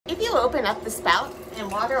open up the spout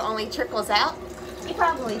and water only trickles out, you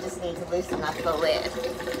probably just need to loosen up the lid.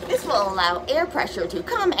 This will allow air pressure to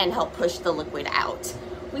come and help push the liquid out.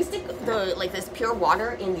 We stick this pure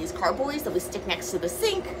water in these carboys that we stick next to the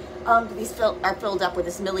sink. These are filled up with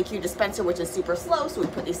this MilliQ dispenser, which is super slow, so we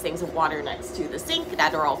put these things of water next to the sink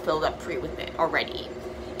that are all filled up with it already.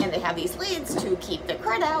 And they have these lids to keep the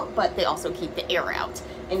crud out, but they also keep the air out.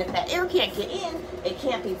 And if that air can't get in, it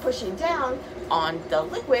can't be pushing down on the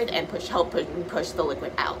liquid and help push the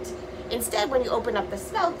liquid out. Instead, when you open up the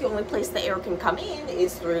spout, the only place the air can come in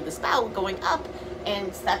is through the spout going up,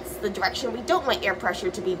 and that's the direction we don't want air pressure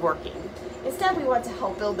to be working. Instead, we want to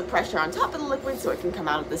help build the pressure on top of the liquid so it can come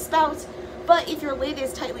out of the spout. But if your lid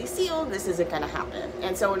is tightly sealed, this isn't going to happen.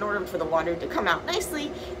 And so in order for the water to come out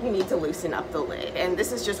nicely, you need to loosen up the lid. And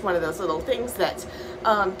this is just one of those little things that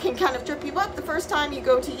can kind of trip you up the first time you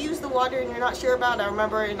go to use the water and you're not sure about. I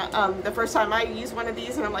remember the first time I used one of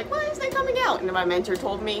these and I'm like, why isn't it coming out? And my mentor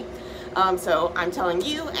told me. So I'm telling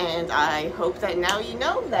you, and I hope that now you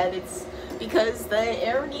know that it's because the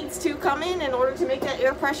air needs to come in order to make that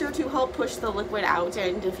air pressure to help push the liquid out.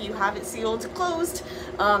 And if you have it sealed closed,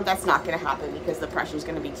 that's not going to happen because the pressure is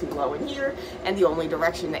going to be too low in here, and the only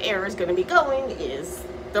direction the air is going to be going is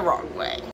the wrong way.